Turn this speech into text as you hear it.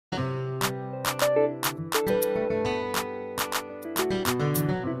Good morning.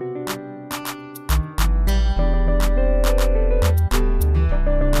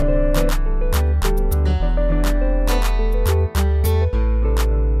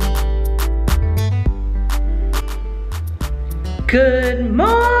 Good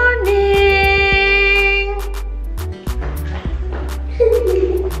morning.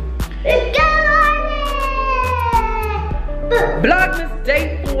 Vlogmas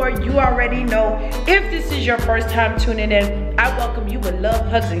day 4. You already know. If this is your first time tuning in, I welcome you with love,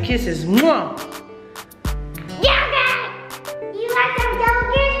 hugs, and kisses. Mwah. You like some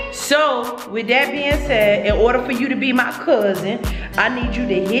yogurt? So, with that being said, in order for you to be my cousin, I need you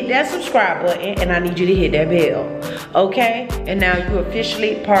to hit that subscribe button and I need you to hit that bell. Okay? And now you're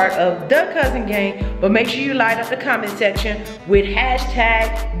officially part of the cousin gang. But make sure you light up the comment section with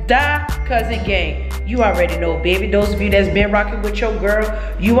hashtag the cousin gang. You already know, baby. Those of you that's been rocking with your girl,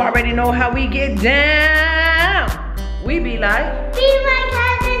 you already know how we get down. We be like, Be my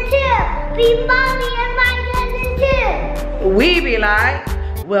cousin too. Be mommy and my cousin too. we be like,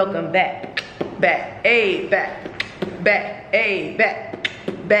 welcome back, back, ayy, back, ayy,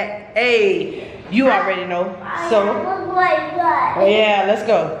 back, ayy. You already know. So, yeah, let's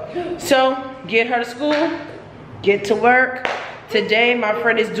go. So, get her to school, get to work. Today, my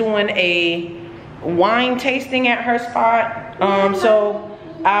friend is doing a wine tasting at her spot. So,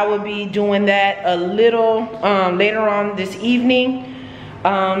 I will be doing that a little later on this evening.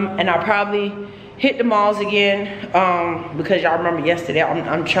 And I'll probably hit the malls again because y'all remember yesterday.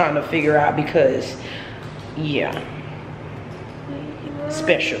 I'm trying to figure out because, yeah,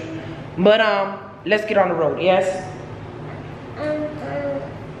 special. But let's get on the road. Yes.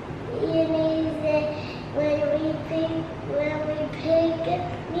 You need that when we pick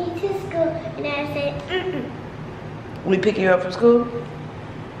me to school, and I said, We pick you up from school.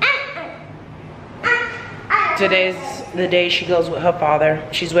 Today's the day she goes with her father.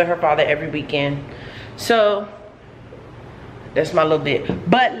 She's with her father every weekend. So that's my little bit.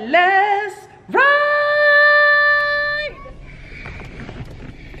 But let's ride.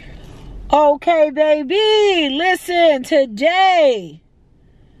 Okay, baby. Listen, today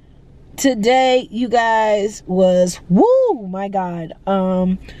you guys was, woo, my God.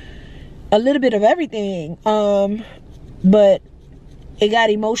 A little bit of everything. But it got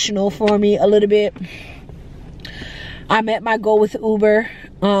emotional for me a little bit. I met my goal with Uber.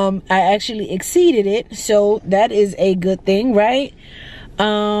 I actually exceeded it, so that is a good thing, right?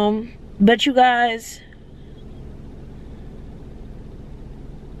 But you guys,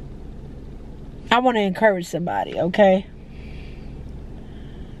 I want to encourage somebody, okay?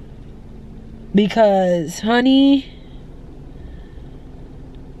 Because, honey,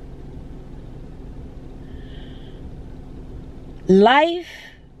 life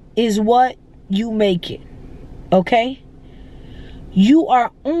is what you make it. Okay? You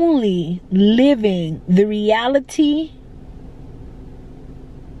are only living the reality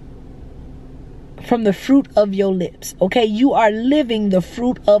from the fruit of your lips. Okay? You are living the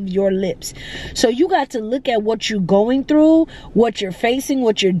fruit of your lips. So you got to look at what you're going through, what you're facing,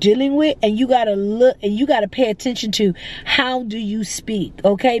 what you're dealing with, and you got to look and you got to pay attention to how do you speak.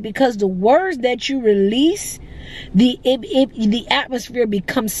 Okay? Because the words that you release, the atmosphere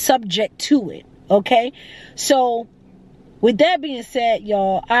becomes subject to it. Okay, so with that being said,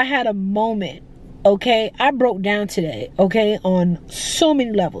 y'all, I had a moment. Okay, I broke down today. Okay, on so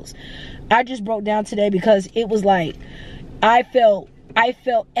many levels. I just broke down today because it was like I felt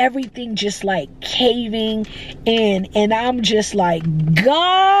everything just like caving in, and I'm just like,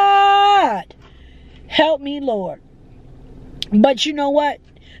 God, help me, Lord. But you know what?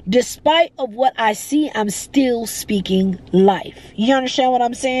 Despite of what I see, I'm still speaking life. You understand what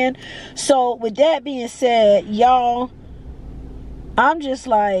I'm saying? So with that being said, y'all, I'm just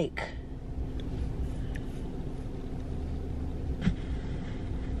like,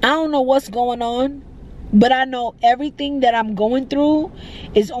 I don't know what's going on, but I know everything that I'm going through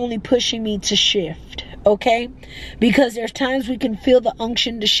is only pushing me to shift. Okay? Because there's times we can feel the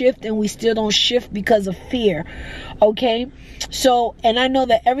unction to shift and we still don't shift because of fear. Okay? So, and I know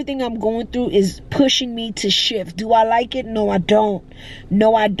that everything I'm going through is pushing me to shift. Do I like it? No, I don't.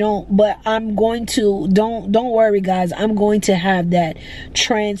 No, I don't. But I'm going to, don't worry, guys. I'm going to have that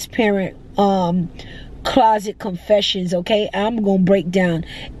transparent closet confessions, okay? I'm gonna break down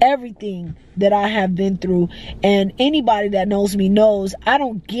everything that I have been through, and anybody that knows me knows I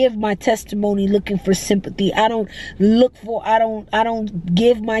don't give my testimony looking for sympathy. I don't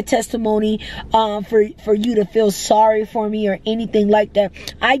give my testimony for you to feel sorry for me or anything like that.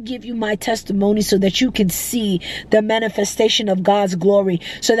 I give you my testimony so that you can see the manifestation of God's glory,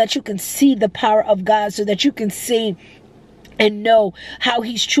 so that you can see the power of God, so that you can see and know how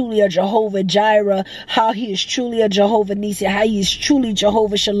he's truly a Jehovah Jireh, how he is truly a Jehovah Nisi, how he is truly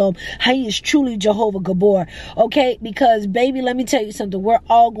Jehovah Shalom, how he is truly Jehovah Gabor. Okay, because baby, let me tell you something. We're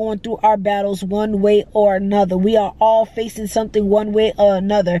all going through our battles one way or another. We are all facing something one way or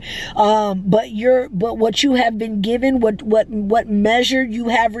another. But what you have been given, what measure you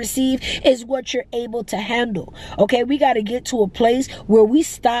have received is what you're able to handle. Okay, we got to get to a place where we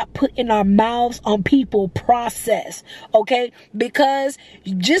stop putting our mouths on people process. Okay, because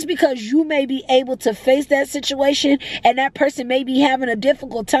just because you may be able to face that situation and that person may be having a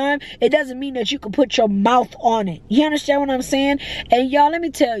difficult time, it doesn't mean that you can put your mouth on it. You understand what I'm saying? And y'all, let me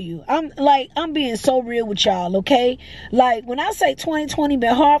tell you, I'm being so real with y'all, okay? Like, when I say 2020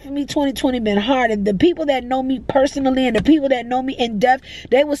 been hard for me, 2020 been hard, and the people that know me personally and the people that know me in depth,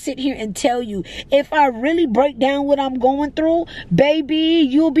 they will sit here and tell you, if I really break down what I'm going through, baby,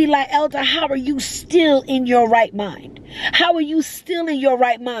 you'll be like, Elder, how are you still in your right mind? How are you still in your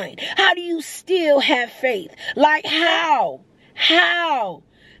right mind? How do you still have faith? Like, how?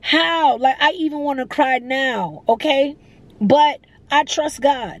 Like, I even want to cry now, okay? But I trust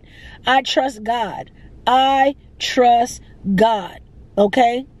God. I trust God. I trust God,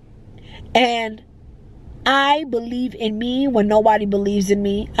 okay? And I believe in me when nobody believes in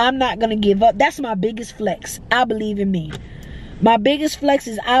me. I'm not going to give up. That's my biggest flex. I believe in me. My biggest flex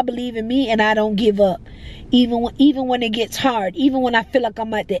is I believe in me and I don't give up. Even when it gets hard. Even when I feel like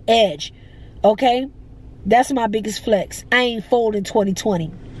I'm at the edge. Okay? That's my biggest flex. I ain't folding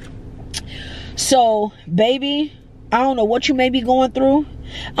 2020. So, baby, I don't know what you may be going through.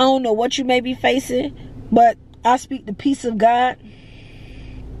 I don't know what you may be facing. But I speak the peace of God.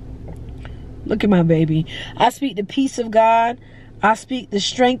 Look at my baby. I speak the peace of God. I speak the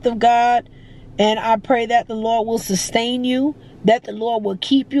strength of God. And I pray that the Lord will sustain you, that the Lord will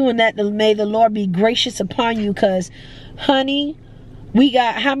keep you, and that may the Lord be gracious upon you. Because, honey, we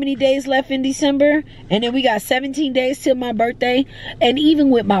got how many days left in December? And then we got 17 days till my birthday. And even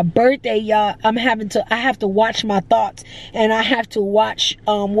with my birthday, y'all, I have to watch my thoughts. And I have to watch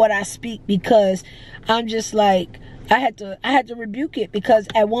what I speak, because I'm just like, I had to rebuke it, because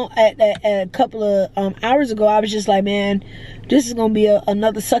at a couple of hours ago, I was just like, man, this is gonna be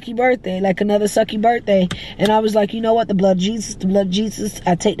another sucky birthday, like another sucky birthday. And I was like, you know what, the blood of Jesus,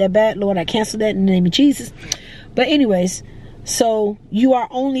 I take that back, Lord, I cancel that in the name of Jesus. But anyways, so you are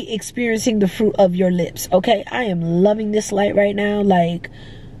only experiencing the fruit of your lips. Okay, I am loving this light right now, like,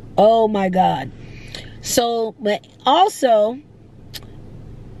 oh my God. So, but also,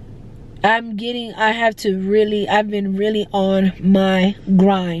 I've been really on my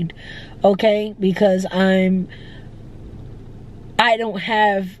grind, okay? Because I don't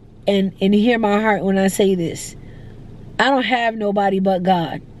have, and hear my heart when I say this, I don't have nobody but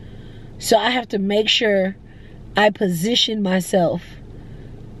God. So I have to make sure I position myself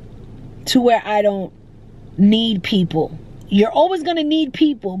to where I don't need people. You're always going to need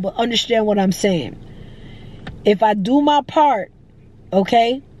people, but understand what I'm saying. If I do my part,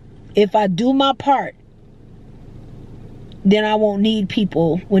 okay? If I do my part, then I won't need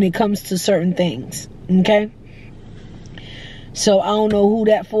people when it comes to certain things. Okay? So I don't know who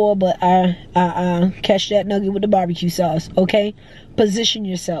that for, but I catch that nugget with the barbecue sauce. Okay? Position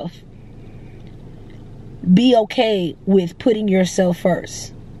yourself. Be okay with putting yourself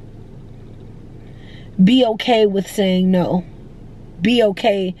first. Be okay with saying no. Be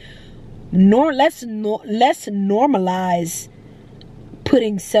okay. Let's normalize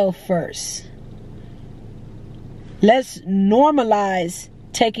putting self first. Let's normalize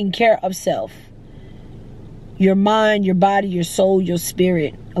taking care of self. Your mind, your body, your soul, your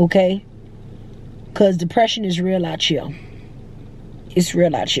spirit. Okay? Because depression is real out here. It's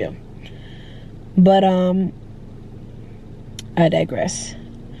real out here. But I digress.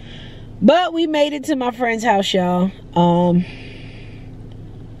 But we made it to my friend's house, y'all.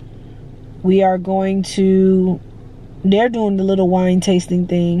 We are going to, they're doing the little wine tasting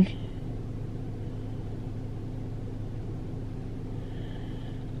thing.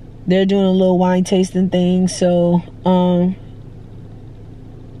 They're doing a little wine tasting thing. So,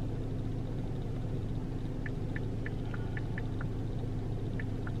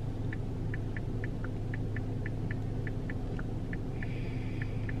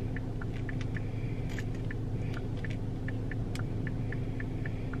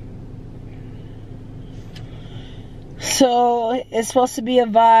 So it's supposed to be a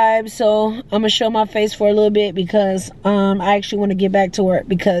vibe, so I'm gonna show my face for a little bit because I actually want to get back to work,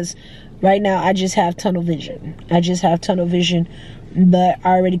 because right now I just have tunnel vision. But I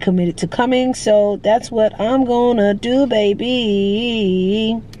already committed to coming, so that's what I'm gonna do,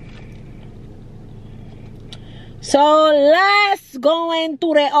 baby. So let's go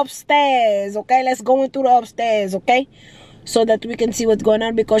into the upstairs, okay? Let's go into the upstairs, okay? So that we can see what's going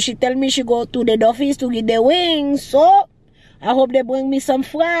on, because she tell me she go to the Duffy's to get the wings. So I hope they bring me some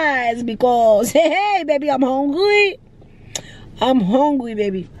fries, because hey baby, I'm hungry.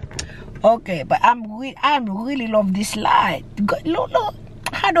 Baby. Okay, but I really love this light. Look,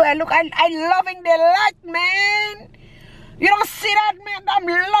 how do I look? I'm loving the light, man. You don't see that, man? I'm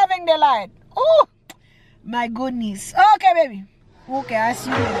loving the light. Oh my goodness. Okay, baby. Okay, I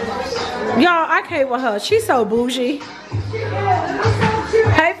see you later. Y'all, I can't with her. She's so bougie.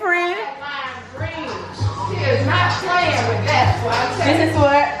 Hey, friend. She is not playing with that. This is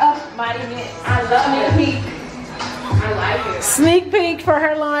what Mighty Mix. I love sneak peek. I like it. Sneak peek for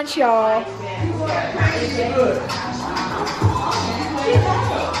her lunch, y'all.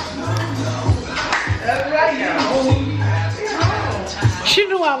 She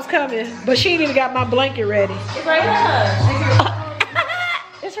knew I was coming, but she ain't even got my blanket ready. It's right here.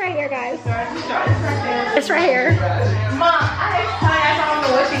 It's right here, guys. It's right here. Mom, I don't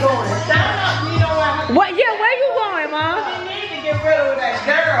know where she going. You know what? What? Yeah, where you going, Mom? You need to get rid of that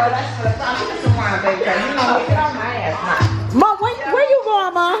girl. That's for the time. She just want baby. You know, get on my ass now. Mom, where you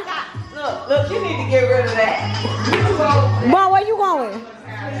going, Mom? Look, you need to get rid of that. Mom, where you going?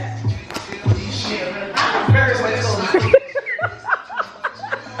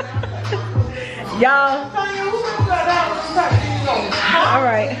 Y'all. All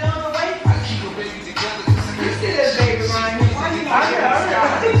right.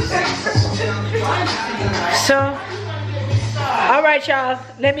 So, all right, y'all.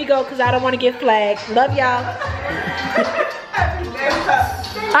 Let me go because I don't want to get flagged. Love y'all.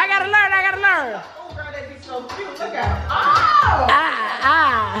 I gotta learn. Oh, girl, they be so cute. Look at her.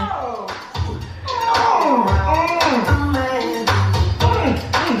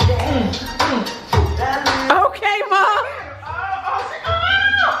 Okay, Mom.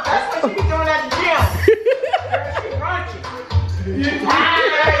 That's what she be doing at the gym. She raunchy.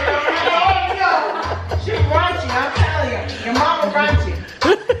 She raunchy, I'm telling you. Your mama raunchy.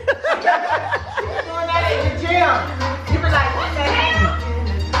 She be doing that at the gym. You be like, what the hell?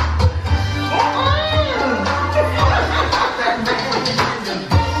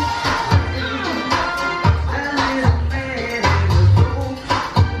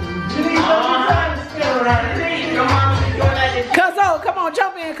 Cuzzo, come on,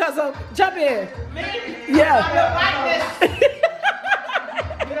 jump in, Cuzzo. Jump in. Me? Yeah. I look like this.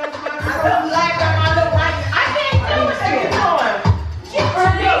 You know, I look like that. I look like this. I can't do what she's doing. She's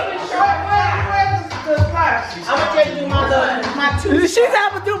short. Where's the scarf? I'm going to tell you my two. She's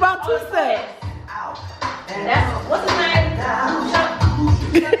having to do about 2 steps. That's, what's his name?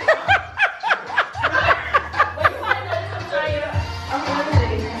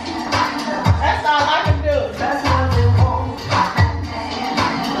 That's all I can do. That's one thing.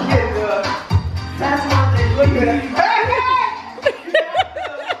 That's one thing. Look at it.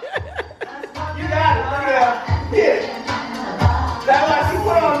 You got it. Look at her. Yeah. That's why she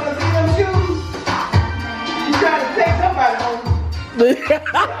put on them shoes. She's trying to take somebody home.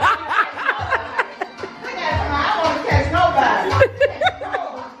 I want to catch nobody.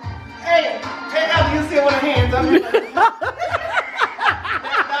 Hey, up, you see with her hands up. That's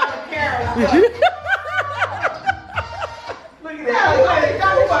Dr. Carol.